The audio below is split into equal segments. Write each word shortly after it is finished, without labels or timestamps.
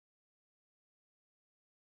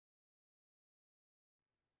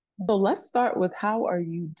So let's start with how are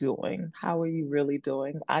you doing? How are you really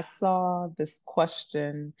doing? I saw this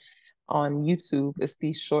question on YouTube. It's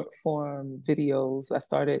these short form videos. I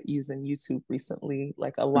started using YouTube recently,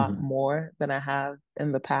 like a lot Mhm. more than I have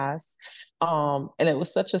in the past. And it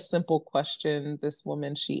was such a simple question. This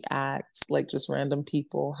woman, she asks like just random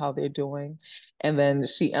people how they're doing. And then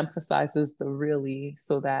she emphasizes the really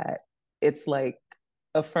so that it's like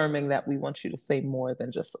affirming that we want you to say more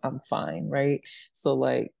than just I'm fine, right? So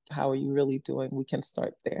like, how are you really doing? We can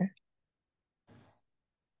start there.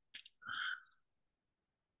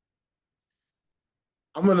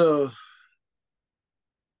 I'm in a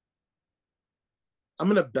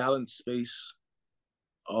I'm in a balanced space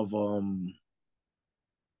of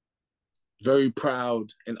very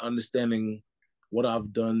proud and understanding what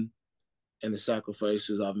I've done and the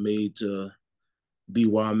sacrifices I've made to be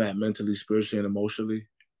where I'm at mentally, spiritually, and emotionally.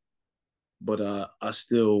 But I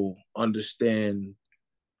still understand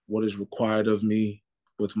what is required of me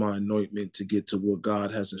with my anointment to get to what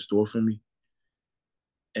God has in store for me.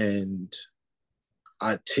 And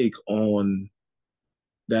I take on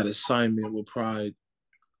that assignment with pride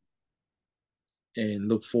and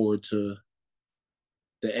look forward to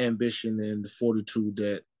the ambition and the fortitude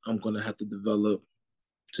that I'm going to have to develop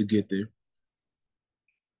to get there.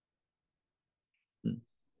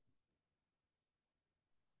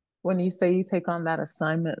 When you say you take on that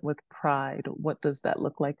assignment with pride, what does that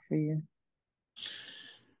look like for you?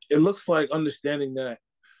 It looks like understanding that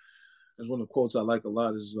is one of the quotes I like a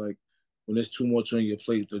lot is like when there's too much on your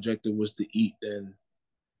plate, the objective was to eat, then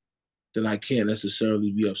I can't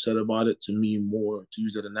necessarily be upset about it. To me, more to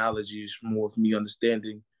use that analogy is more of me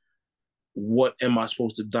understanding what am I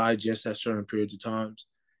supposed to digest at certain periods of times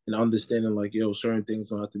and understanding like, yo, certain things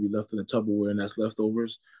don't have to be left in the Tupperware and that's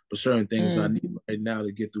leftovers, but certain things I Mm, need right now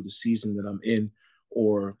to get through the season that I'm in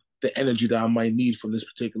or the energy that I might need from this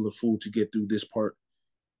particular food to get through this part.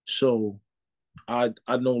 So I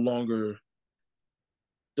no longer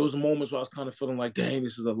there was moments where I was kind of feeling like, dang,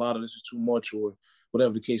 this is a lot or this is too much or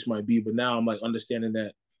whatever the case might be. But now I'm like understanding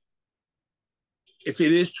that if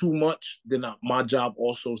it is too much, then my job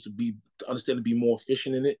also is to understand to be more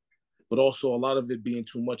efficient in it. But also a lot of it being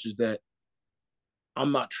too much is that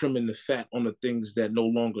I'm not trimming the fat on the things that no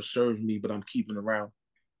longer serve me, but I'm keeping around.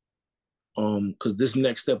 Because this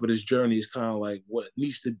next step of this journey is kind of like what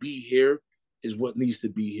needs to be here is what needs to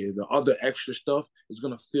be here. The other extra stuff is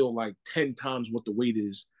gonna feel like 10 times what the weight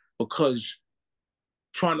is because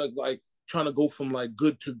trying to go from like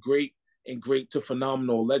good to great and great to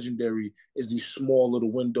phenomenal legendary is these small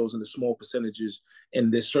little windows and the small percentages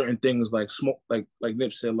and there's certain things like small like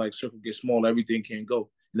Nip said like circle gets small everything can go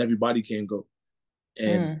and everybody can go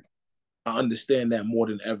and mm, I understand that more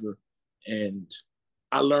than ever and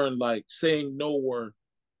I learned like saying no or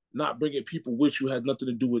not bringing people with you has nothing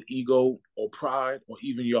to do with ego or pride or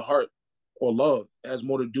even your heart or love. It has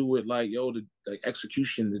more to do with like the like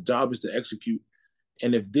execution. The job is to execute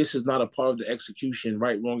and if this is not a part of the execution,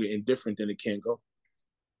 right, wrong, or indifferent, then it can't go.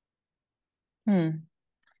 mm.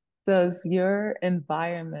 Does your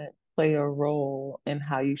environment play a role in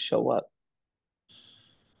how you show up?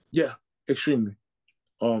 Yeah, extremely.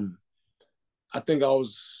 Um, I think I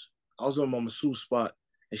was on my masseuse spot,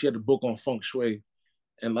 and she had a book on feng shui,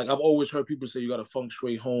 and like I've always heard people say you got to feng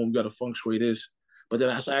shui home, you got to feng shui this, but then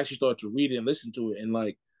as I actually started to read it and listen to it, and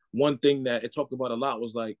like one thing that it talked about a lot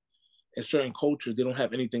was like in certain cultures they don't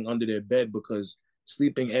have anything under their bed because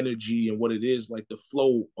sleeping energy and what it is like the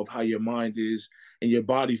flow of how your mind is and your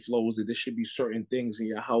body flows that there should be certain things in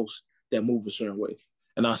your house that move a certain way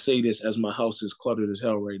and I say this as my house is cluttered as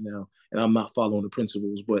hell right now and I'm not following the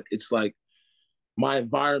principles but it's like my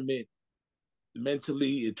environment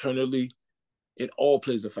mentally eternally it all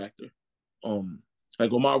plays a factor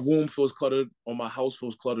like when my room feels cluttered or my house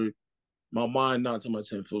feels cluttered my mind 9 to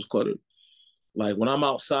 10 feels cluttered. Like when I'm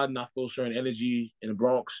outside and I feel certain energy in the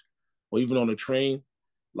Bronx or even on the train,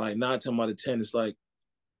 like 9 10 out of 10, it's like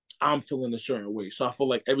I'm feeling a certain way. So I feel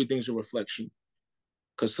like everything's a reflection.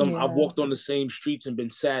 Cause I've Yeah. walked on the same streets and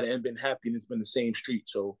been sad and been happy and it's been the same street.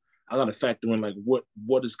 So I gotta factor in like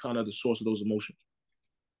what is kind of the source of those emotions.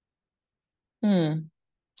 Hmm.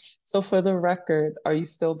 So for the record, are you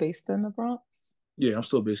still based in the Bronx? Yeah, I'm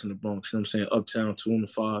still based in the Bronx. You know what I'm saying? Uptown, 2 and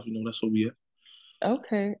 5, that's what we at.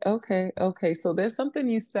 Okay, okay, okay. So there's something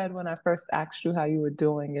you said when I first asked you how you were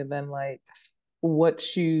doing, and then like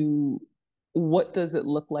what you what does it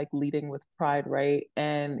look like leading with pride, right?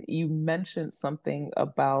 And you mentioned something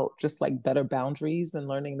about just like better boundaries and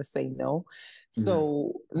learning to say no. Mm-hmm.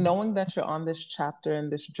 So knowing that you're on this chapter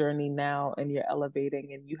and this journey now and you're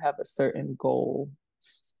elevating and you have a certain goal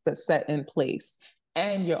that's set in place,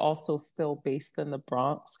 and you're also still based in the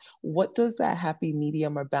Bronx. What does that happy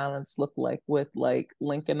medium or balance look like with like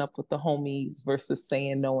linking up with the homies versus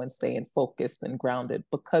saying no and staying focused and grounded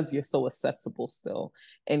because you're so accessible still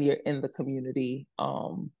and you're in the community?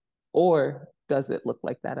 Or does it look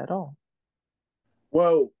like that at all?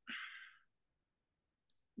 Well,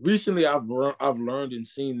 recently I've learned and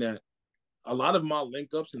seen that a lot of my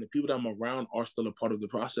link ups and the people that I'm around are still a part of the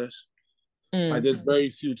process. Like Mm, there's very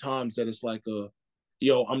few times that it's like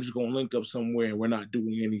yo, I'm just gonna link up somewhere and we're not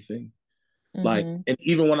doing anything. Like, mm-hmm, and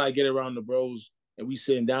even when I get around the bros and we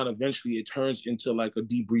sitting down, eventually it turns into like a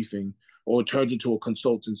debriefing, or it turns into a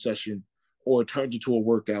consulting session, or it turns into a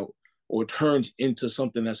workout, or it turns into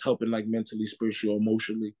something that's helping like mentally, spiritually,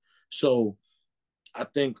 emotionally. So I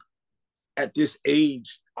think at this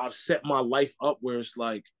age, I've set my life up where it's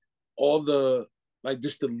like all the like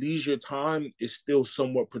just the leisure time is still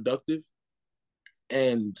somewhat productive,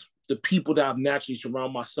 and the people that I've naturally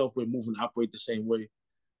surround myself with move and operate the same way.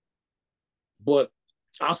 But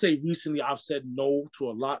I'll say recently I've said no to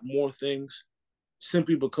a lot more things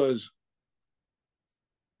simply because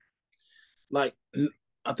like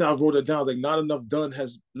I think I wrote it down, like not enough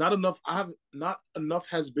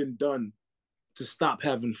has been done to stop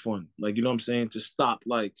having fun. Like, you know what I'm saying? To stop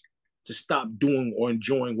doing or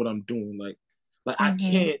enjoying what I'm doing. Like I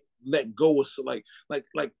mm-hmm, can't let go of so like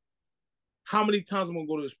how many times I'm gonna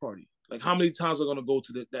go to this party? Like how many times I'm gonna go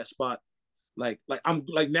to that spot? Like I'm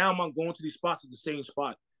like now I'm going to these spots at the same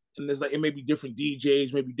spot. And there's like it may be different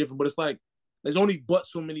DJs, maybe different, but it's like there's only but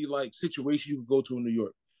so many like situations you could go to in New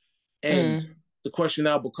York. And mm, the question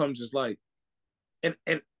now becomes is like, and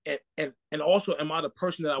also, am I the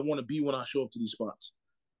person that I want to be when I show up to these spots?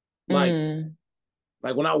 Like, mm,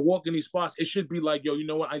 like when I walk in these spots, it should be like, yo, you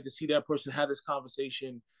know what? I need to see that person, have this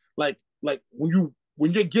conversation. Like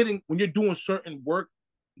when you're doing certain work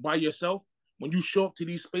by yourself, when you show up to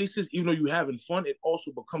these spaces, even though you're having fun, it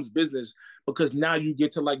also becomes business because now you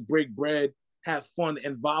get to like break bread, have fun,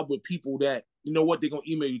 and vibe with people that you know what they're gonna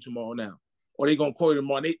email you tomorrow now, or they're gonna call you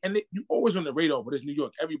tomorrow. You always on the radar, but it's New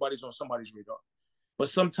York. Everybody's on somebody's radar. But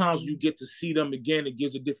sometimes you mm, get to see them again, it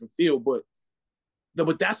gives a different feel. But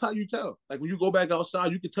that's how you tell. Like when you go back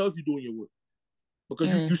outside, you can tell if you're doing your work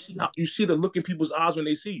because mm. you see the look in people's eyes when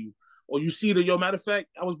they see you, or you see the yo. Matter of fact,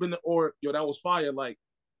 I was been or yo that was fire. Like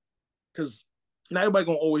because not everybody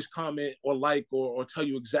gonna always comment or like or tell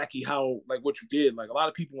you exactly how like what you did. Like a lot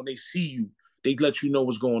of people when they see you, they let you know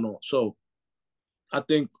what's going on. So I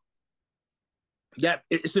think yeah,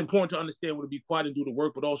 it's important to understand when to be quiet and do the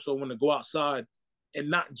work, but also when to go outside and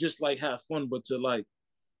not just like have fun, but to like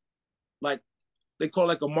they call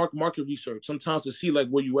like a market research sometimes to see like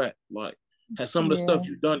where you at. Like has some of the Yeah. stuff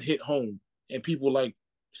you done hit home and people like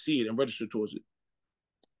see it and register towards it.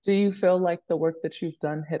 Do you feel like the work that you've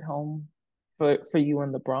done hit home for you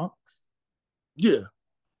in the Bronx? Yeah,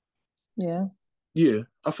 Yeah. yeah.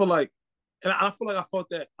 I feel like, and I feel like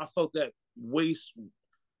I felt that waste.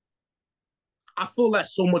 I feel that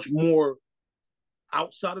so much more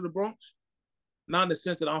outside of the Bronx. Not in the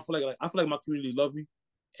sense that I don't feel like I feel like my community love me,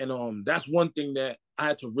 and that's one thing that I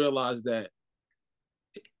had to realize that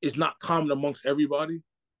it's not common amongst everybody,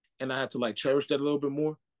 and I had to like cherish that a little bit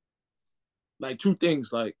more. Like two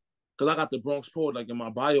things, like because I got the Bronx poet like in my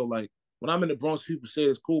bio. Like when I'm in the Bronx, people say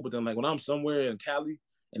it's cool, but then like when I'm somewhere in Cali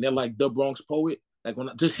and they're like the Bronx poet, like when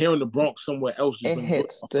just hearing the Bronx somewhere else just It brings joy.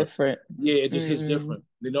 hits different. Yeah, it just hits Mm, different,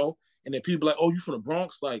 you know. And then people like, oh, you from the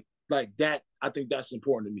Bronx, like that. I think that's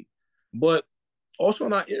important to me. But also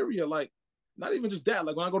in our area, like not even just that.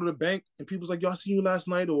 Like when I go to the bank and people's like, y'all seen you last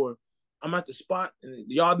night, or I'm at the spot and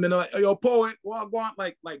the yard men are like, oh, yo, poet, well, go on.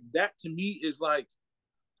 Like that to me is like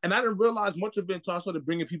and I didn't realize much of it until I started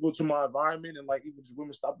bringing people to my environment and like even just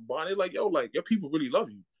women stopping by. They're like, yo, like your people really love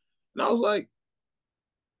you. And I was like,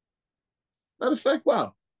 matter of fact,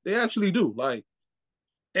 wow, they actually do. Like,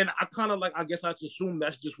 and I kind of like, I guess I just assume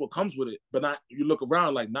that's just what comes with it. But not, you look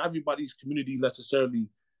around, like not everybody's community necessarily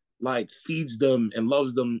like feeds them and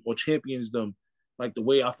loves them or champions them like the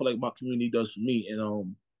way I feel like my community does for me.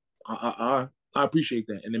 And I appreciate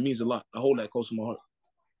that, and it means a lot. I hold that close to my heart.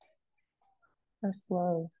 that's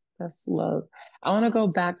love. That's love. I want to go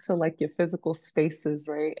back to like your physical spaces,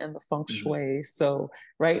 right? And the feng Mm-hmm. shui. So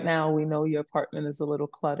right now we know your apartment is a little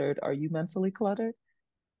cluttered. Are you mentally cluttered?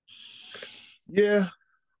 Yeah,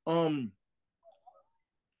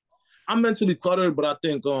 I'm mentally cluttered, but I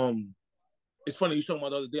think it's funny you talking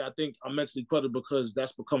about the other day. I think I'm mentally cluttered because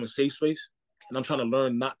that's become a safe space, and I'm trying to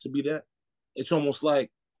learn not to be that. It's almost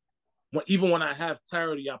like even when I have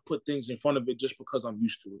clarity, I put things in front of it just because I'm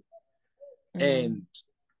used to it, Mm, and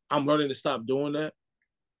I'm learning to stop doing that.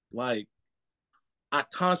 Like I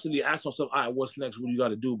constantly ask myself, all right, what's next? What do you got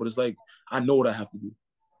to do? But it's like, I know what I have to do.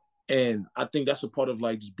 And I think that's a part of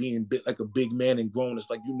like just being like a big man and grown. It's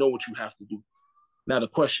like, you know what you have to do. Now the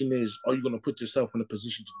question is, are you going to put yourself in a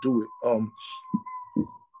position to do it?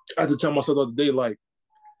 I had to tell myself the other day, like,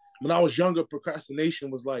 when I was younger,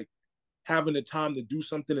 procrastination was like having the time to do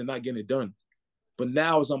something and not getting it done. But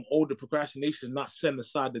now, as I'm older, procrastination is not setting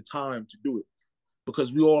aside the time to do it,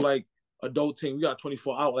 because we all like adulting. We got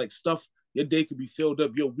 24 hours, like stuff. Your day could be filled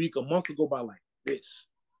up. Your week, a month could go by like this.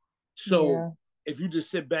 So Yeah. if you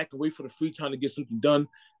just sit back and wait for the free time to get something done,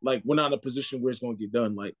 like we're not in a position where it's going to get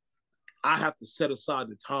done. Like I have to set aside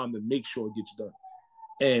the time to make sure it gets done,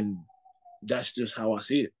 and that's just how I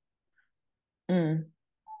see it. Mm.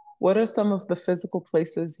 What are some of the physical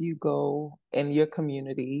places you go in your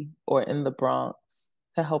community or in the Bronx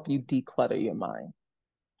to help you declutter your mind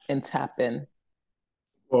and tap in?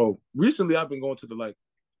 Well, recently I've been going to the like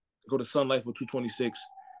go to Sun Life for 226.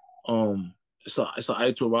 It's a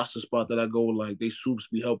Aito roster spot that I go. Like they soups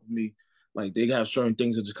be helping me. Like they have certain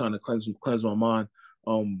things that just kind of cleanse my mind.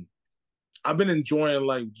 Um, I've been enjoying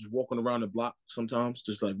like just walking around the block sometimes,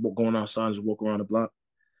 just like going outside and just walk around the block.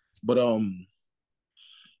 But I'm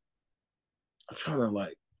trying to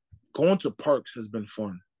like going to parks has been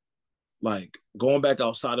fun. Like going back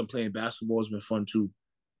outside and playing basketball has been fun too.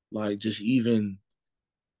 Like just even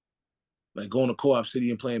like going to Co-op City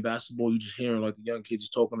and playing basketball, you just hearing like the young kids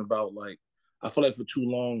talking about like I feel like for too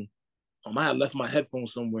long, I had left my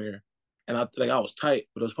headphones somewhere and I was tight,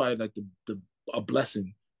 but it was probably like the a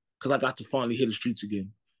blessing because I got to finally hear the streets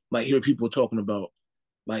again. Like hear people talking about,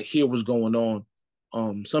 like hear what's going on.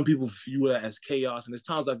 Some people view that as chaos, and there's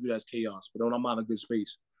times I view that as chaos, but when I'm not in a good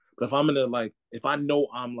space. But if I'm in a like, if I know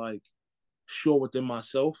I'm like sure within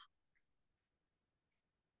myself,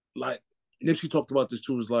 like Nipsey talked about this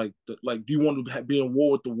too, is like, do you want to be in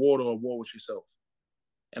war with the water or war with yourself?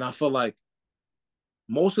 And I feel like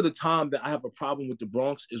most of the time that I have a problem with the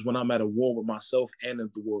Bronx is when I'm at a war with myself and in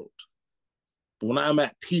the world. But when I'm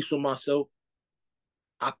at peace with myself,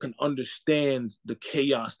 I can understand the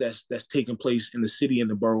chaos that's taking place in the city and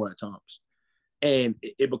the borough at times, and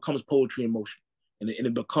it becomes poetry in motion, and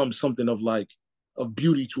it becomes something of like of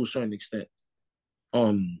beauty to a certain extent.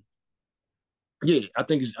 Um, yeah, I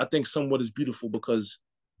think somewhat is beautiful because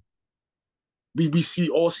we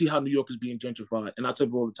see how New York is being gentrified, and I tell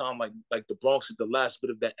people all the time, like the Bronx is the last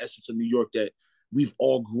bit of that essence of New York that we've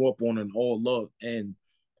all grew up on and all loved. And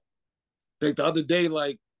like the other day,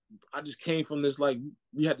 like I just came from this like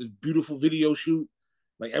we had this beautiful video shoot,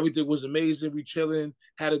 like everything was amazing. We chilling,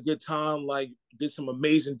 had a good time, like did some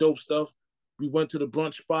amazing dope stuff. We went to the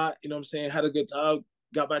brunch spot, you know what I'm saying? Had a good time.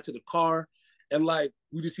 Got back to the car, and like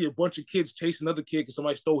we just see a bunch of kids chasing another kid because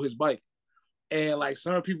somebody stole his bike. And like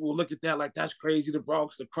some people will look at that like that's crazy, the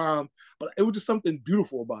Bronx, the crime. But it was just something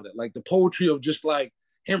beautiful about it. Like the poetry of just like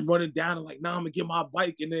him running down and like, nah, I'm gonna get my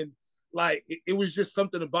bike. And then like it was just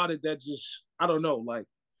something about it that just, I don't know, like,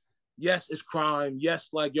 yes, it's crime. Yes,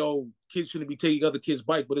 like, yo, kids shouldn't be taking other kids'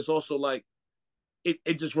 bike, but it's also like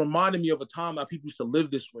it just reminded me of a time how people used to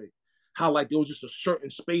live this way. How like there was just a certain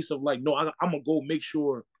space of like, no, I'm gonna go make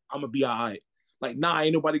sure I'm gonna be all right. Like, nah,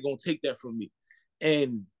 ain't nobody gonna take that from me.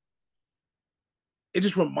 And it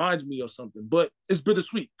just reminds me of something. But it's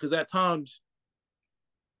bittersweet because at times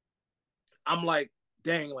I'm like,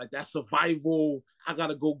 dang, like that survival, I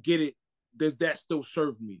gotta go get it. Does that still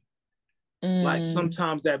serve me? Like Mm,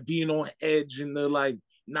 sometimes that being on edge and the like,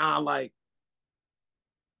 nah, like,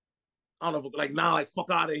 I don't know, like, nah, like,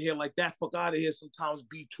 fuck out of here, like that, fuck out of here sometimes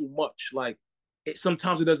be too much. Like,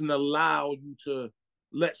 sometimes it doesn't allow you to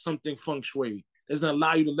let something feng shui. It doesn't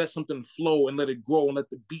allow you to let something flow and let it grow and let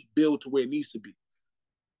the beat build to where it needs to be.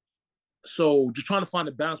 So just trying to find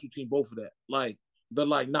a balance between both of that. Like the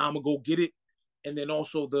like, nah, I'm gonna go get it. And then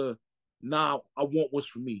also the nah, I want what's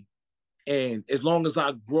for me. And as long as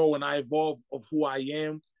I grow and I evolve of who I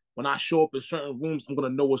am, when I show up in certain rooms, I'm gonna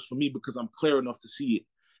know what's for me because I'm clear enough to see it.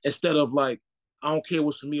 Instead of like, I don't care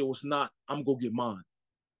what's for me or what's not, I'm gonna go get mine.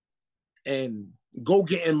 And go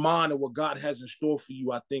getting mine and what God has in store for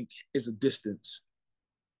you, I think, is a distance.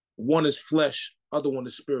 One is flesh, other one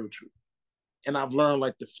is spiritual. And I've learned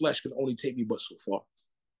like the flesh can only take me but so far.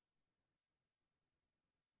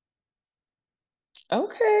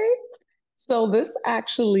 okay. So this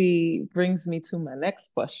actually brings me to my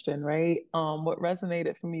next question, right? What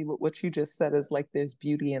resonated for me with what you just said is like there's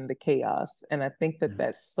beauty in the chaos. And I think that Mm-hmm.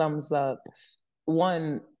 that sums up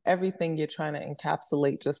one, everything you're trying to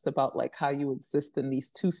encapsulate just about like how you exist in these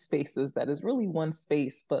two spaces that is really one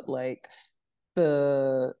space, but like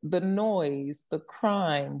the noise, the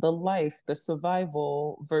crime, the life, the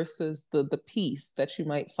survival versus the peace that you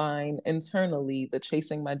might find internally, the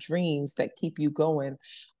chasing my dreams that keep you going.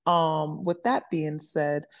 With that being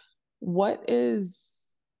said, what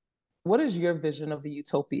is what is your vision of a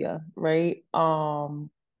utopia, right?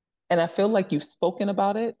 And I feel like you've spoken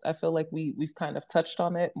about it. I feel like we've kind of touched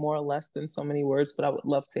on it more or less than so many words, but I would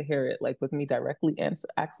love to hear it, like with me directly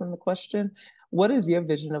asking the question. What is your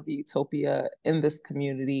vision of a utopia in this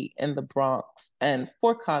community in the Bronx? And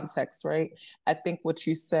for context, right? I think what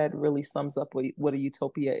you said really sums up what a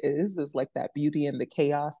utopia is like that beauty in the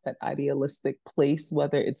chaos, that idealistic place,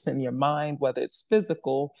 whether it's in your mind, whether it's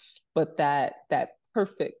physical, but that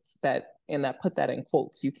perfect, that, and I put that in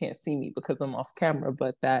quotes, you can't see me because I'm off camera,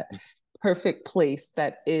 but that perfect place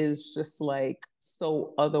that is just like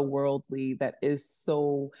so otherworldly, that is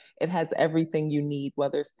so, it has everything you need,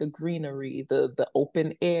 whether it's the greenery, the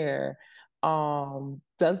open air.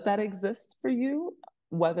 Does that exist for you,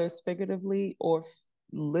 whether it's figuratively or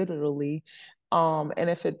literally? And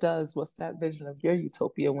if it does, what's that vision of your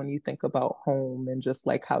utopia when you think about home and just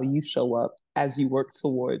like how you show up as you work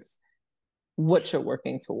towards what you're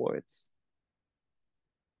working towards?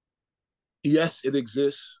 Yes, it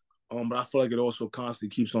exists, but I feel like it also constantly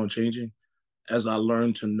keeps on changing as I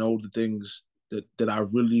learn to know the things that I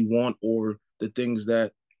really want, or the things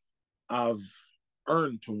that I've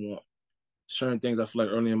earned to want. Certain things I feel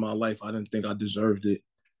like early in my life I didn't think I deserved it,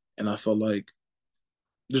 and I felt like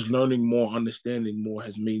just learning more, understanding more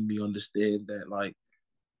has made me understand that, like,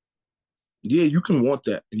 yeah, you can want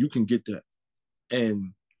that and you can get that,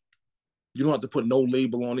 and you don't have to put no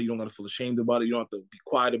label on it. You don't have to feel ashamed about it. You don't have to be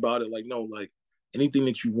quiet about it. Like, no, like anything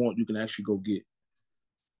that you want, you can actually go get.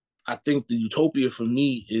 I think the utopia for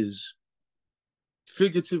me is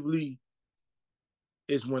figuratively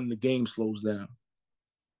is when the game slows down.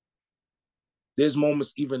 There's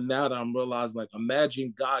moments even now that I'm realizing, like,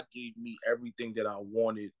 imagine God gave me everything that I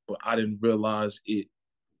wanted, but I didn't realize it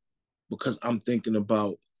because I'm thinking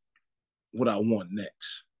about what I want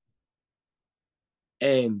next.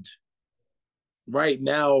 And right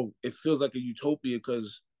now, it feels like a utopia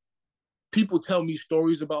because people tell me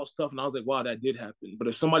stories about stuff, and I was like, wow, that did happen. But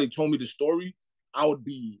if somebody told me the story, I would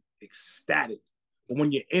be ecstatic. But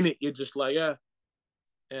when you're in it, you're just like, yeah,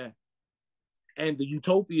 yeah. And the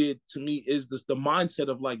utopia to me is the mindset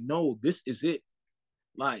of like, no, this is it.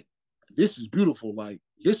 Like, this is beautiful. Like,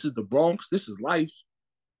 this is the Bronx. This is life.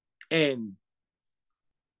 And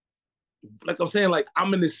like I'm saying, like,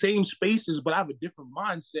 I'm in the same spaces, but I have a different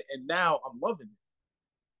mindset. And now I'm loving it.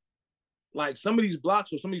 Like, some of these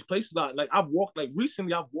blocks or some of these places, like, I've walked, like,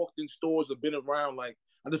 recently I've walked in stores or been around. Like,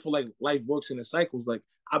 I just feel like life works in the cycles. Like,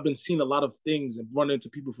 I've been seeing a lot of things and running into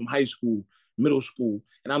people from high school, middle school,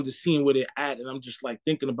 and I'm just seeing where they're at. And I'm just like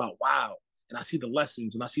thinking about, wow. And I see the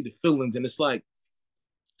lessons and I see the feelings. And it's like,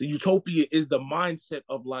 the utopia is the mindset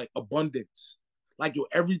of like abundance. Like, yo,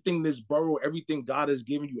 everything this borough, everything God has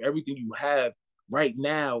given you, everything you have right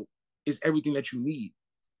now is everything that you need.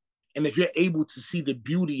 And if you're able to see the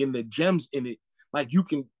beauty and the gems in it, like you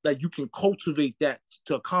can cultivate that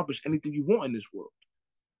to accomplish anything you want in this world.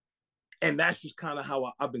 And that's just kind of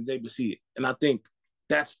how I've been able to see it. And I think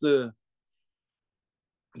that's the,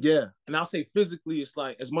 yeah. And I'll say physically, it's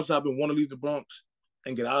like, as much as I've been wanting to leave the Bronx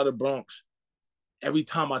and get out of the Bronx, every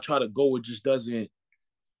time I try to go, it just doesn't.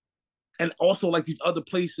 And also, like, these other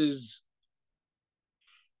places,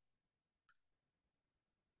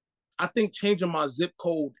 I think changing my zip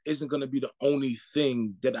code isn't going to be the only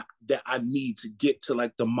thing that I need to get to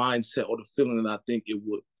like the mindset or the feeling that I think it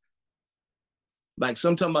would. Like,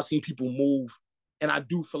 sometimes I've seen people move, and I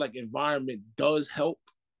do feel like environment does help,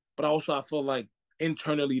 but also I feel like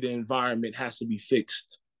internally the environment has to be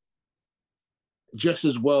fixed just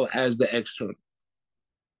as well as the external.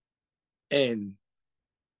 And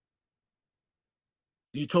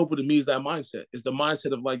utopia to me is that mindset. It's the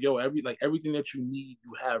mindset of like, yo, everything that you need,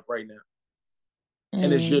 you have right now.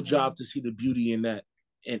 And it's your Mm. job to see the beauty in that,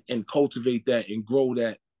 and cultivate that and grow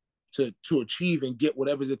that to achieve and get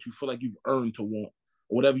whatever that you feel like you've earned to want,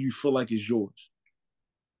 or whatever you feel like is yours.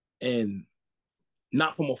 And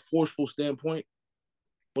not from a forceful standpoint,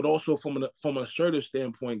 but also from an assertive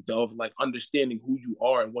standpoint of like understanding who you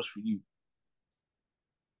are and what's for you,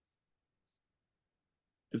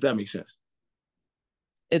 if that makes sense.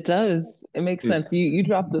 It does. It makes Yeah. sense. You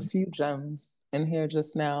dropped a few gems in here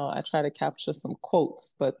just now. I try to capture some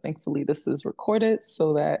quotes, but thankfully this is recorded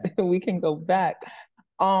so that we can go back.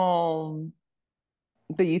 Um,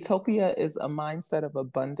 the utopia is a mindset of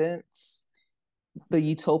abundance. The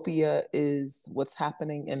utopia is what's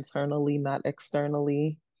happening internally, not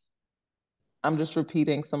externally. I'm just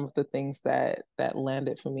repeating some of the things that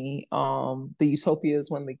landed for me. The utopia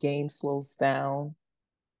is when the game slows down.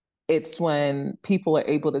 It's when people are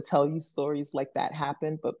able to tell you stories like that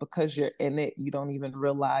happen, but because you're in it, you don't even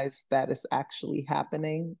realize that it's actually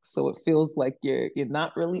happening. So it feels like you're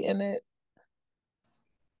not really in it.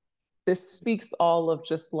 This speaks all of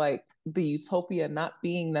just like the utopia not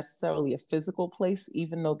being necessarily a physical place,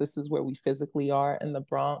 even though this is where we physically are in the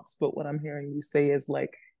Bronx. But what I'm hearing you say is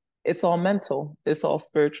like, it's all mental, it's all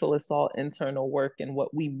spiritual, it's all internal work, and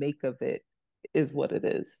what we make of it is what it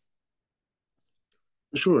is.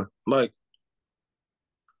 For sure. Like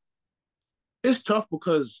it's tough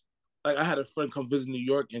because like I had a friend come visit New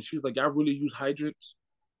York and she was like, I really use hydrants.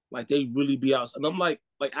 Like they really be out. And I'm like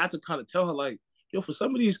I had to kind of tell her, like, yo, for some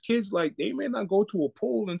of these kids, like they may not go to a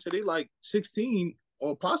pool until they like 16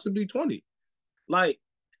 or possibly 20. Like,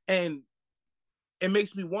 and it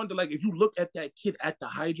makes me wonder, like, if you look at that kid at the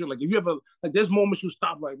hydrant, like if you ever like there's moments you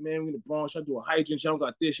stop, like, man, we in the Bronx, I do a hydrant, y'all don't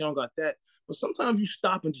got this, y'all don't got that. But sometimes you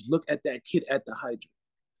stop and just look at that kid at the hydrant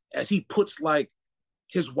as he puts like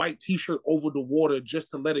his white t-shirt over the water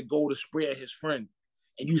just to let it go to spray at his friend.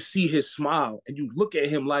 And you see his smile and you look at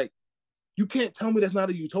him like, you can't tell me that's not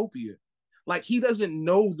a utopia. Like he doesn't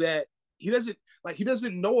know that he doesn't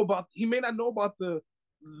know about he may not know about the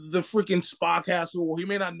freaking spa castle, or he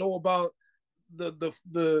may not know about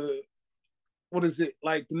the what is it,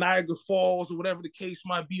 like the Niagara Falls or whatever the case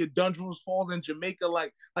might be, a Dungeons Falls in Jamaica.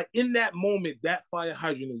 Like in that moment, that fire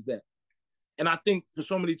hydrant is that. And I think for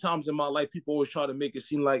so many times in my life, people always try to make it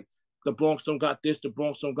seem like the Bronx don't got this, the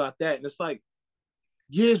Bronx don't got that. And it's like,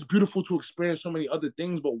 yeah, it's beautiful to experience so many other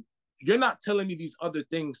things, but you're not telling me these other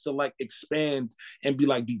things to like expand and be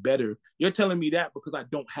like, be better. You're telling me that because I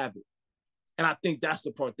don't have it. And I think that's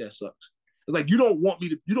the part that sucks. It's like you don't want me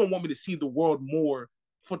to see the world more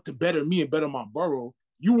for to better me and better my borough.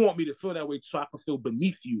 You want me to feel that way so I can feel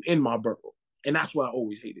beneath you in my borough. And that's what I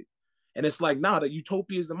always hated. And it's like, nah, that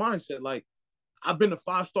utopia is the mindset. Like, I've been to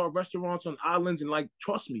 5-star restaurants on islands, and like,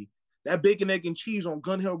 trust me, that bacon, egg, and cheese on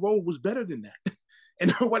Gun Hill Road was better than that.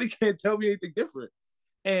 And nobody can tell me anything different.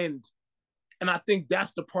 And I think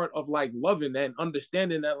that's the part of like loving that and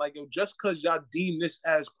understanding that, like, yo, just because y'all deem this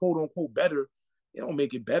as quote unquote better, it don't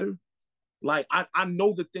make it better. Like, I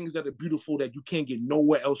know the things that are beautiful that you can't get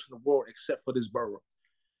nowhere else in the world except for this borough.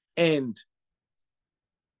 And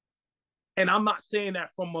I'm not saying that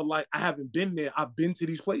from a like I haven't been there. I've been to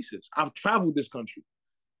these places. I've traveled this country.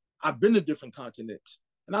 I've been to different continents.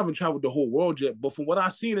 And I haven't traveled the whole world yet. But from what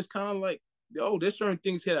I've seen, it's kind of like, yo, there's certain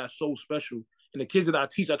things here that are so special. And the kids that I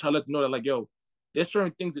teach, I try to let them know that, like, yo, there's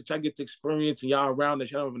certain things that y'all get to experience and y'all around that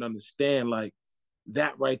y'all don't even understand. Like,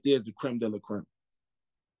 that right there is the creme de la creme.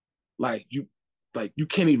 Like you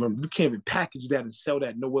can't even package that and sell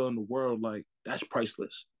that nowhere in the world. Like, that's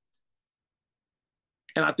priceless.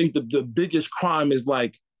 And I think the biggest crime is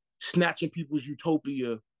like snatching people's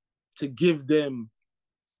utopia to give them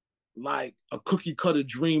like a cookie cutter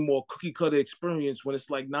dream or cookie cutter experience, when it's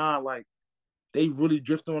like, nah, like they really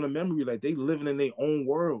drifting on a memory. Like they living in their own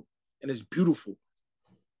world and it's beautiful.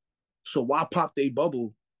 So why pop they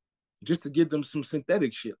bubble just to give them some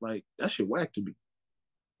synthetic shit? Like that shit whack to me.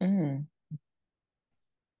 Mm.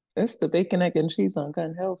 It's the bacon, egg, and cheese on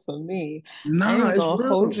Gun Hill for me. I Nah, ain't it's gonna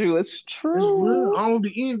hold real. you. It's It's real. true. I don't be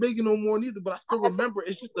eating bacon no more neither, but I still I know, remember.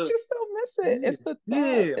 It's just but a you still miss it. yeah, It's the thought.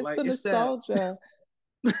 yeah. It's Like the it's that nostalgia.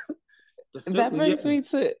 the That feeling. brings Yeah, me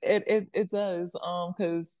to it. It does.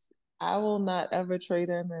 Because I will not ever trade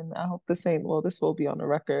in, and I hope this ain't. Well, this will be on the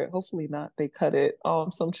record. Hopefully not. They cut it.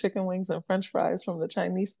 Some chicken wings and French fries from the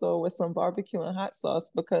Chinese store with some barbecue and hot sauce,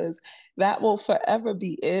 because that will forever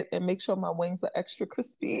be it. And make sure my wings are extra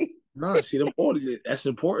crispy. nah. See them ordered. That's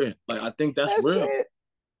important. Like I think that's That's real. it.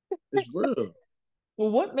 It's real. Well,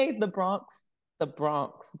 what made the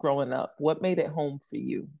Bronx growing up? What made it home for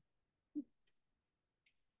you?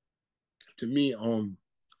 To me,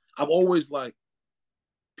 I've always like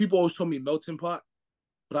people always told me melting pot,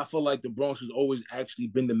 but I feel like the Bronx has always actually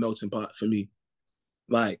been the melting pot for me.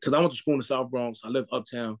 Like, cause I went to school in the South Bronx, I lived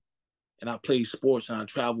uptown, and I played sports and I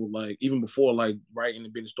traveled like even before like writing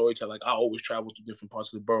and being a storyteller. Like I always traveled to different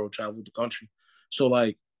parts of the borough, traveled the country. So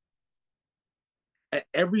like at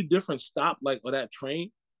every different stop, like of that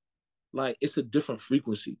train, like it's a different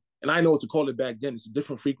frequency. And I know what to call it back then. It's a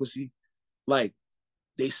different frequency. Like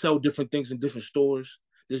they sell different things in different stores.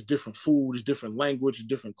 There's different food, there's different language, there's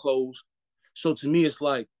different clothes. So to me, it's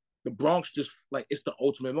like the Bronx just like it's the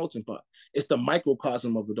ultimate melting pot. It's the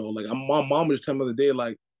microcosm of it all. Like my mom was telling me the other day,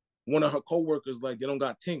 like one of her coworkers, like they don't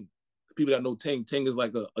got ting. People that know ting, ting is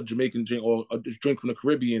like a Jamaican drink or a drink from the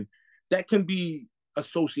Caribbean that can be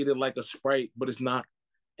associated like a Sprite, but it's not.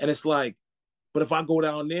 And it's like But if I go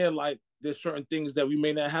down there, like there's certain things that we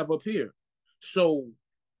may not have up here. So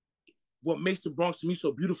what makes the Bronx to me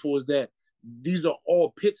so beautiful is that these are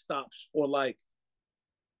all pit stops, or like,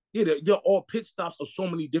 yeah, they're all pit stops of so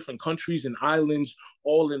many different countries and islands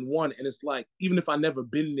all in one. And it's like, even if I never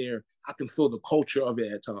been there, I can feel the culture of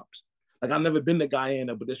it at times. Like I've never been to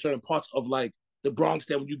Guyana, but there's certain parts of like the Bronx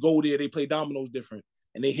that when you go there, they play dominoes different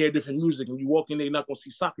and they hear different music. And you walk in there, you're not gonna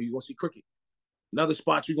see soccer, you're gonna see cricket. Another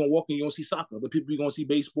spot you're gonna walk in, you're gonna see soccer. The people you're gonna see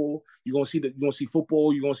baseball, you're gonna see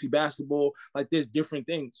football, you're gonna see basketball. Like there's different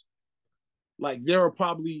things. Like there are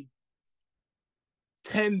probably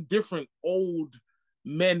 10 different old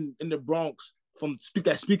men in the Bronx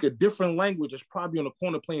that speak a different language that's probably on the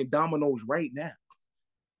corner playing dominoes right now.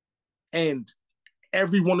 And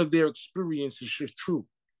every one of their experiences is true.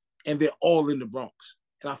 And they're all in the Bronx.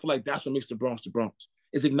 And I feel like that's what makes the Bronx.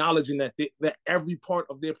 Is acknowledging that every part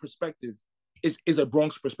of their perspective is a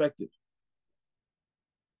Bronx perspective.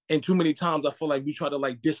 And too many times I feel like we try to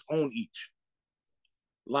like disown each.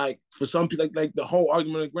 Like for some people, like the whole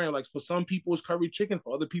argument of Graham, like for some people it's curry chicken,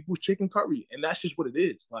 for other people it's chicken curry, and that's just what it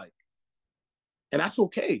is. Like, and that's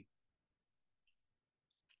okay.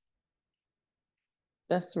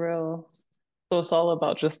 That's real. So it's all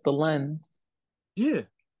about just the lens. Yeah,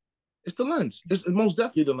 it's the lens. It's most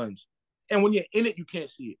definitely the lens. And when you're in it, you can't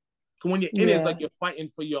see it. Cause when you're in it, it's Yeah. like you're fighting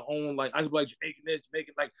for your own. Like I just like making this,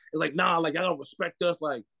 making like it's like nah, like y'all don't respect us.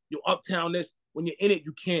 Like you're uptown this. When you're in it,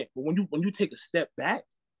 you can't. But when you take a step back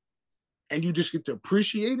and you just get to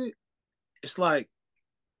appreciate it, it's like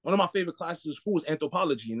one of my favorite classes in school is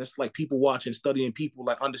anthropology, and it's like people watching, studying people,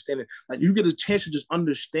 like understanding. Like you get a chance to just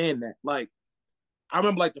understand that. Like I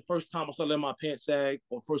remember like the first time I started letting my pants sag,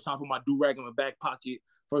 or first time I put my do rag in my back pocket,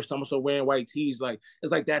 first time I started wearing white tees. Like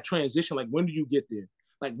it's like that transition. Like when do you get there?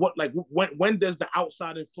 Like what? Like when does the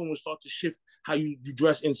outside influence start to shift how you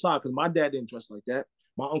dress inside? Because my dad didn't dress like that.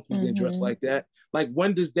 My uncles didn't dress Mm-hmm. like that. Like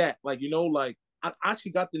when does that? Like like I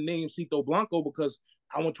actually got the name Cito Blanko because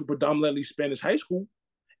I went to a predominantly Spanish high school.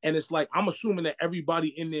 And it's like I'm assuming that everybody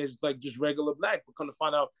in there is like just regular black, but come to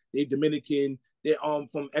find out they're Dominican, they're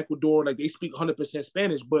from Ecuador, like they speak 100%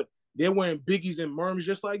 Spanish, but they're wearing biggies and merms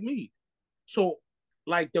just like me. So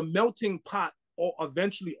like the melting pot, or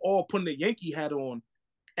eventually all putting the Yankee hat on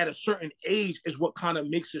at a certain age is what kind of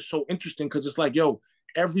makes it so interesting, because it's like, yo,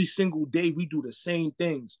 every single day we do the same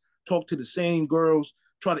things, talk to the same girls,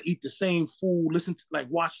 try to eat the same food, listen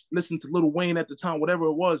to Lil Wayne at the time, whatever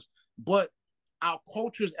it was. But our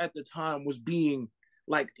cultures at the time was being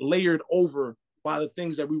like layered over by the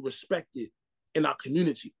things that we respected in our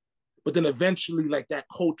community. But then eventually, like that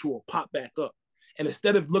culture will pop back up. And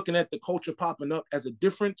instead of looking at the culture popping up as a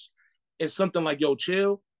difference, it's something like, yo,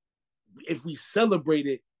 chill. If we celebrate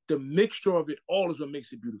it, the mixture of it all is what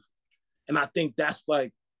makes it beautiful. And I think that's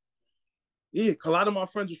like, yeah, a lot of my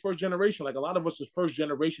friends are first generation. Like a lot of us is first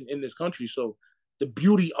generation in this country. So the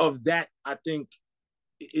beauty of that, I think,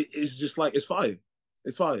 is just like, it's fire.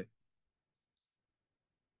 It's fire.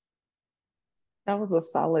 That was a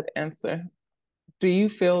solid answer. Do you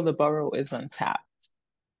feel the borough is untapped?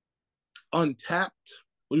 Untapped.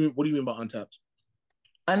 What do you mean by untapped?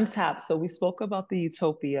 Untapped. So we spoke about the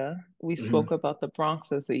utopia. We Mm-hmm. spoke about the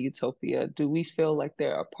Bronx as a utopia. Do we feel like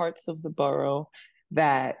there are parts of the borough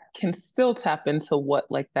that can still tap into what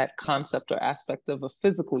like that concept or aspect of a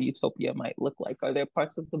physical utopia might look like? Are there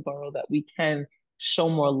parts of the borough that we can show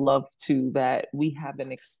more love to, that we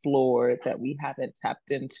haven't explored, that we haven't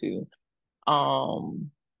tapped into?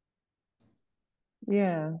 Um,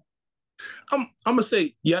 yeah. I'm gonna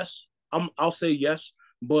say yes. I'll say yes,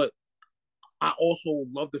 but I also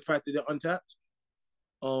love the fact that they're untapped.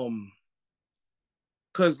 Um,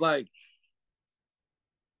 cause like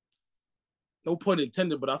no pun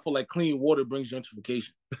intended, but I feel like clean water brings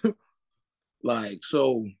gentrification. Like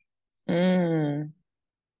Mm,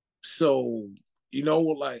 so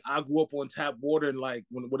like I grew up on tap water, and like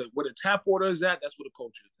where the tap water is at, that's where the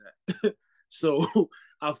culture is at. So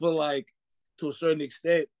I feel like to a certain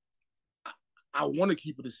extent, I want to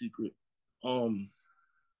keep it a secret. Um,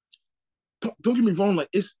 don't get me wrong, like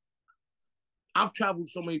I've traveled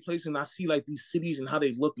so many places and I see like these cities and how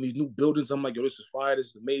they look and these new buildings. I'm like, yo, this is fire. This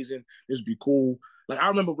is amazing. This would be cool. Like I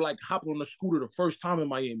remember like hopping on a scooter the first time in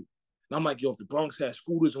Miami. And I'm like, yo, if the Bronx had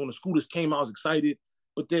scooters, and when the scooters came, I was excited.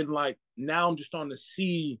 But then like now I'm just starting to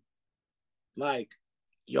see like,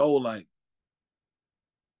 yo, like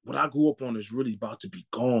what I grew up on is really about to be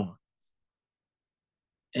gone.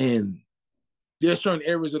 And there's certain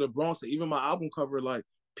areas of the Bronx that even my album cover, like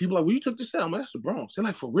people are like, well, you took this out. I'm like, that's the Bronx. They're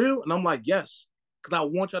like, for real? And I'm like, yes. Cause I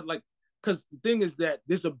want y'all to like, cause the thing is that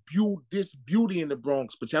there's beauty in the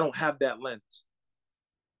Bronx, but y'all don't have that lens.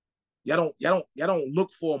 Y'all don't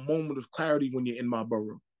look for a moment of clarity when you're in my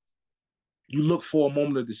borough. You look for a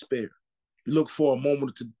moment of despair. You look for a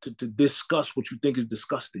moment to discuss what you think is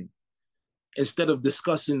disgusting instead of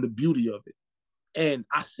discussing the beauty of it. And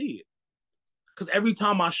I see it. Because every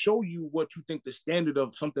time I show you what you think the standard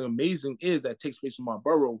of something amazing is that takes place in my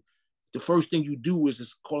borough, the first thing you do is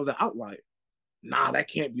just call it an outlier. Nah, that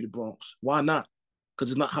can't be the Bronx. Why not? Because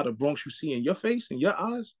it's not how the Bronx you see in your face, in your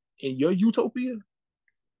eyes, in your utopia.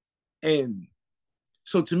 And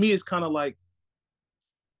so to me, it's kind of like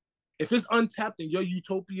if it's untapped in your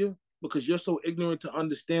utopia because you're so ignorant to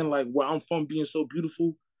understand like where I'm from being so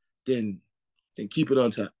beautiful, then keep it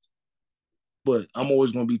untapped. But I'm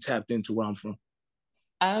always gonna be tapped into where I'm from.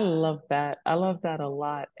 I love that. I love that a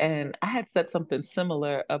lot. And I had said something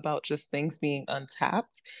similar about just things being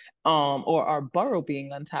untapped, or our borough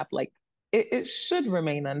being untapped. Like it should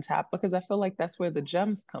remain untapped because I feel like that's where the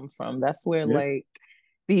gems come from. That's where Yeah. like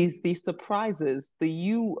these surprises, the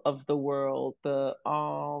you of the world, the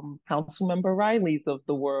council member Rileys of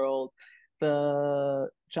the world, the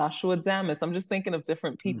Joshua Damas. I'm just thinking of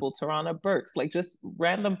different Mm. people, Tarana Burks, like just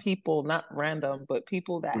random people, not random, but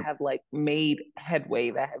people that Yeah. have like made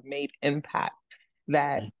headway, that have made impact,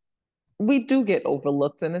 that we do get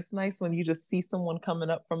overlooked. And it's nice when you just see someone coming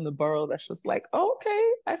up from the borough that's just like, oh,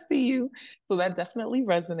 okay, I see you. So that definitely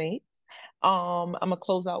resonates. I'm gonna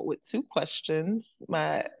close out with two questions.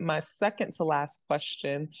 My second to last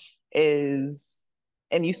question is,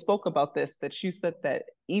 and you spoke about this, that you said that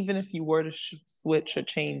even if you were to switch or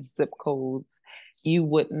change zip codes, you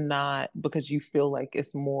would not because you feel like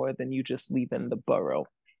it's more than you just leaving the borough.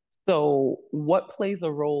 So, what plays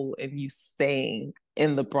a role in you staying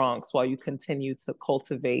in the Bronx while you continue to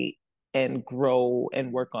cultivate and grow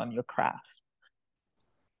and work on your craft?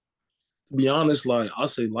 To be honest, like I'll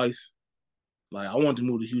say life. Like I wanted to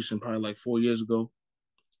move to Houston probably like 4 years ago,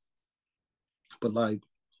 but like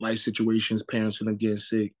life situations, parents and getting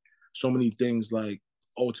sick, so many things like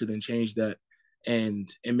altered and changed that, and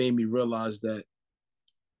it made me realize that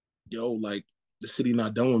like the city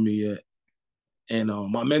not done with me yet. And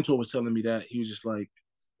my mentor was telling me that he was just like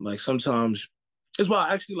sometimes it's why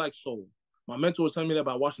I actually like Soul. My mentor was telling me that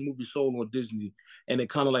about watching the movie Soul on Disney, and it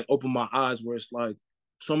kind of like opened my eyes where it's like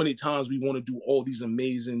so many times we want to do all these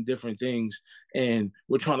amazing different things, and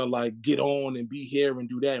we're trying to like get on and be here and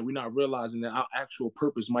do that, and we're not realizing that our actual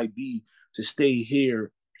purpose might be to stay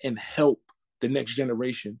here and help the next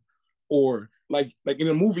generation. Or like in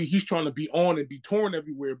a movie, he's trying to be on and be torn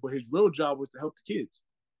everywhere, but his real job was to help the kids,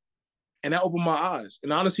 and that opened my eyes.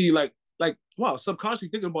 And honestly, wow, subconsciously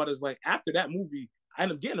thinking about it is like after that movie, I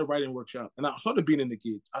ended up getting a writing workshop, and I started being in the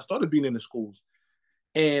kids. I started being in the schools,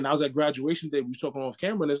 and I was at graduation day. We was talking off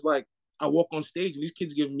camera, and it's like I walk on stage, and these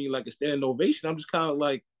kids giving me like a standing ovation. I'm just kind of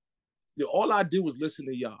like, all I did was listen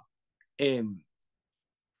to y'all, and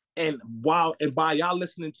by y'all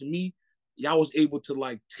listening to me, y'all was able to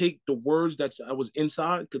like take the words that I was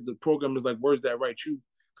inside, because the program is like words that write you.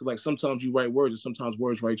 Because like sometimes you write words and sometimes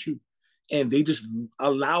words write you, and they just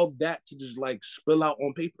allowed that to just like spill out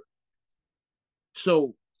on paper.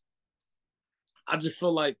 So I just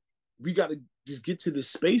feel like we got to just get to this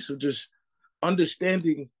space of just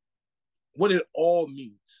understanding what it all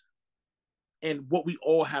means and what we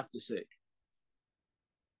all have to say.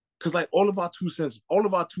 Because like all of our 2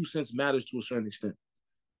 cents matters to a certain extent.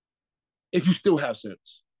 If you still have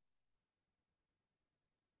sense.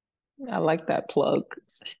 I like that plug.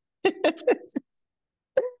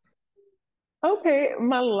 Okay,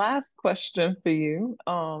 my last question for you,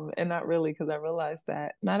 and not really because I realize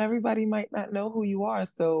that not everybody might not know who you are,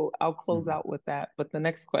 so I'll close Mm-hmm. out with that. But the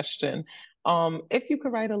next question, if you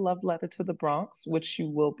could write a love letter to the Bronx, which you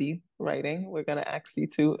will be writing, we're gonna ask you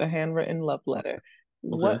to a handwritten love letter. Okay.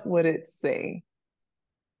 What would it say?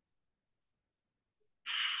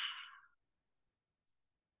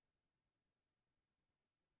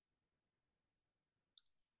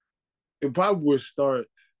 It probably would start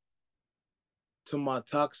to my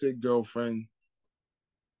toxic girlfriend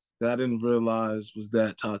that I didn't realize was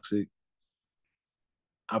that toxic.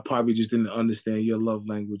 I probably just didn't understand your love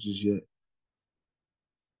languages yet.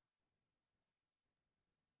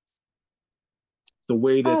 The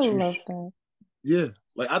way I that you, love that. yeah,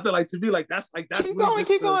 like I feel like to me, like that's Keep really going, just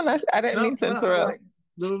keep the going. I didn't no, mean to no, interrupt. like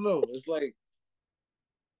no, no, no. It's like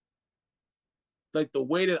the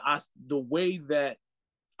way that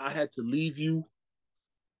I had to leave you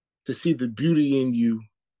to see the beauty in you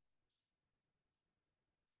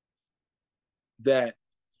that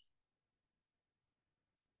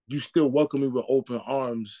you still welcome me with open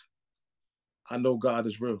arms. I know God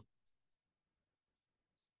is real.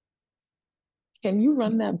 Can you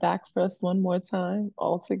run that back for us one more time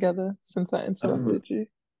all together since I Uh, interrupted you?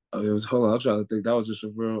 hold on, I'm trying to think. That was just a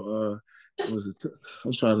real what was it?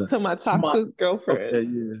 I'm trying To my to my toxic girlfriend. okay,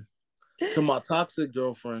 yeah. To my toxic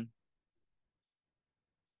girlfriend.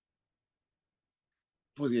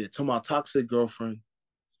 Was it to my toxic girlfriend?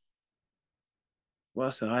 Well,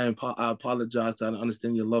 I said I apologize. I don't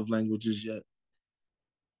understand your love languages yet.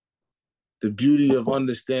 The beauty of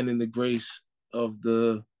understanding the grace of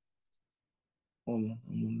the. Hold on,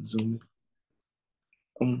 I'm gonna zoom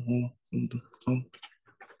in. Hold on,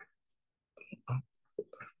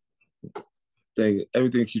 dang it,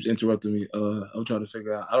 everything keeps interrupting me. I'm trying to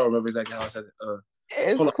figure out. I don't remember exactly how I said it.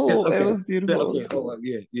 It's Hold on. Yes, cool. It okay. was Yeah, okay, beautiful. hold on.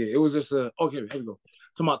 Yeah, yeah. It was just okay, here we go.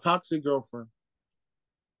 To my toxic girlfriend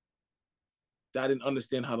that I didn't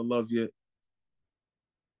understand how to love yet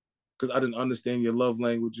because I didn't understand your love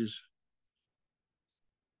languages.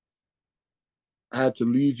 I had to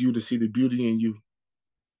leave you to see the beauty in you.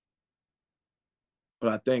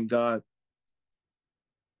 But I thank God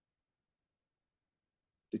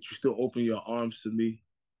that you still open your arms to me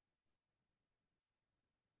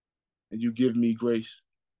and you give me grace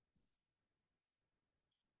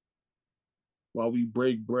while we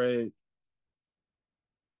break bread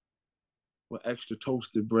with extra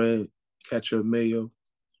toasted bread, ketchup, mayo,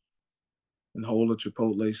 and whole of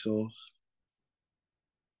chipotle sauce.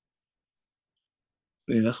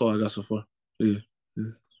 Yeah, that's all I got so far. Yeah, yeah,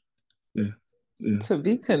 yeah, yeah. To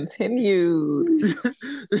be continued.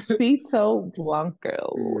 Cito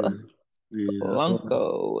Blanko. Yeah, yeah, that's all.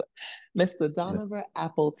 Blanco. Mr. Yeah. Donovan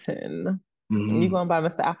Appleton. You Mm-hmm. going by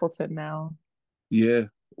Mr. Appleton now? Yeah.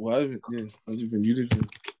 Well, yeah, I just been, you just been.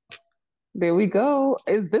 There we go.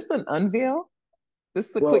 Is this an unveil? This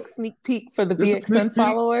is a Well, quick sneak peek for the this is a BXN sneak peek.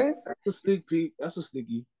 followers. That's a sneak peek. That's a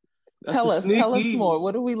sneaky. That's a Tell us sneaky. more.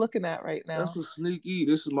 What are we looking at right That's now? a sneaky.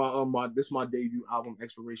 This is my debut album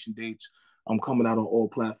expiration dates. I'm coming out on all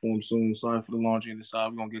platforms soon. Sorry for the laundry in the side.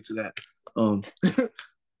 We're gonna get to that. Um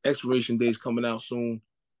expiration dates coming out soon.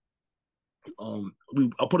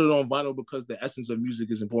 I put it on vinyl because the essence of music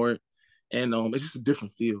is important, and it's just a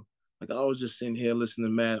different feel. Like I was just sitting here listening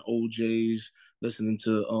to Mad OJ's, listening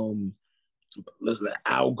to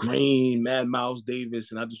Al Green, Mad Miles Davis,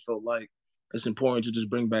 and I just felt like it's important to just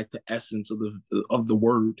bring back the essence of the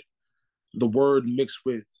word mixed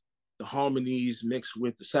with the harmonies, mixed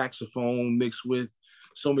with the saxophone, mixed with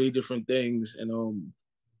so many different things, and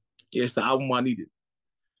yeah, it's the album I needed.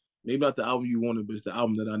 Maybe not the album you wanted, but it's the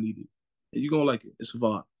album that I needed. And you're gonna like it. It's a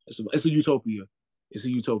vibe. It's a utopia. It's a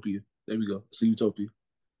utopia. There we go. It's a utopia.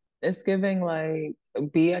 It's giving like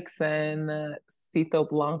BXN, Cito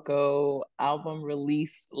Blanco album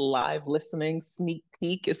release, live listening, sneak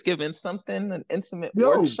peek. It's giving something, an intimate Yo,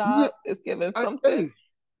 you get workshop. It's giving hey, something.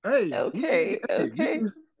 hey, Okay, okay.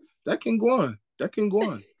 that can go on. That can go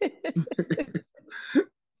on.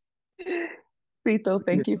 Cito, Yeah,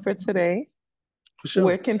 thank you for today. for sure.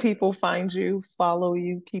 Where can people find you, follow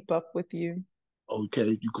you, keep up with you?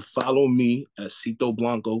 Okay, you can follow me at Cito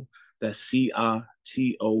Blanko. That's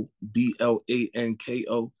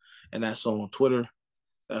CITOBLANKO. And that's on Twitter.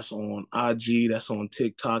 That's on IG. That's on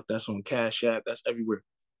TikTok. That's on Cash App. That's everywhere.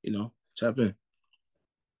 Tap in.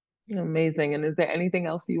 Amazing. And is there anything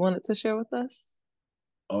else you wanted to share with us?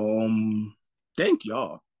 Um, thank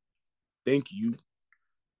y'all. Thank you.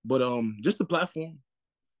 But just the platform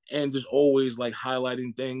and just always like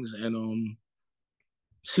highlighting things and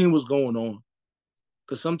seeing what's going on.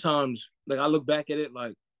 Cause sometimes like I look back at it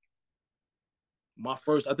like I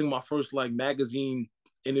think my first like magazine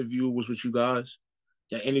interview was with you guys.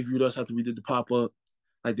 Y'all interviewed us after we did the pop up.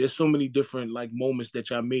 Like there's so many different like moments that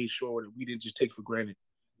y'all made sure that we didn't just take for granted.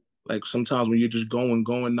 Like sometimes when you're just going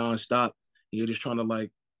nonstop, and you're just trying to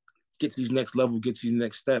like get to these next levels, get to these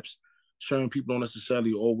next steps. Certain people don't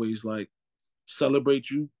necessarily always like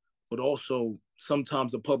celebrate you, but also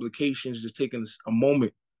sometimes the publications just taking a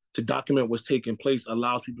moment to document what's taking place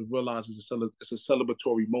allows people to realize it's a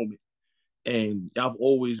celebratory moment. And I've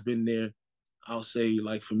always been there. I'll say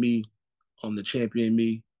like for me, the champion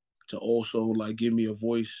me, to also like give me a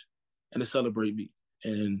voice and to celebrate me,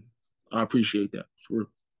 and I appreciate that for real.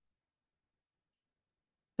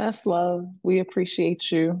 That's love. We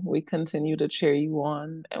appreciate you. We continue to cheer you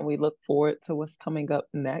on, and we look forward to what's coming up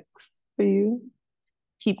next for you.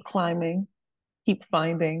 Keep climbing, keep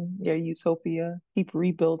finding your utopia, keep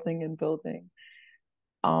rebuilding and building.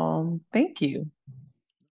 Thank you.